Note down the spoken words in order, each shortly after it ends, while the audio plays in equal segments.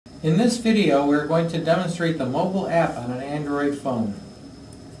In this video, we're going to demonstrate the mobile app on an Android phone.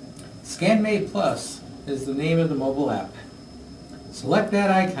 ScanMate Plus is the name of the mobile app. Select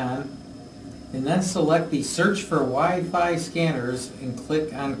that icon and then select the Search for Wi-Fi Scanners and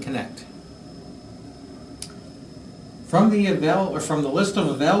click on Connect. From the list of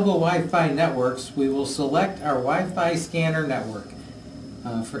available Wi-Fi networks, we will select our Wi-Fi scanner network.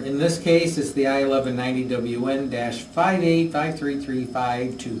 In this case, it's the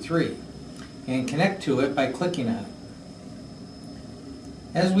I1190WN-58533523 and connect to it by clicking on it.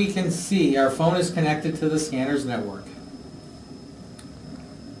 As we can see, our phone is connected to the scanner's network.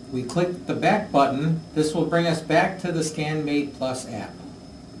 We click the back button. This will bring us back to the ScanMate Plus app.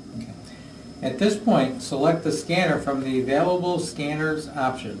 Okay. At this point, select the scanner from the available scanners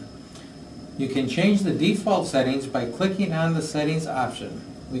option. You can change the default settings by clicking on the settings option.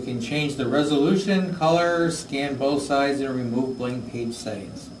 We can change the resolution, color, scan both sides, and remove blank page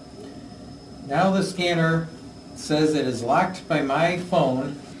settings. Now the scanner says it is locked by my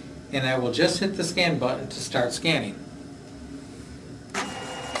phone, and I will just hit the scan button to start scanning.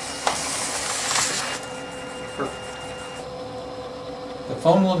 Perfect. The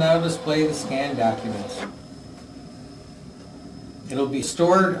phone will now display the scanned documents. It'll be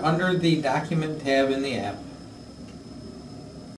stored under the Document tab in the app.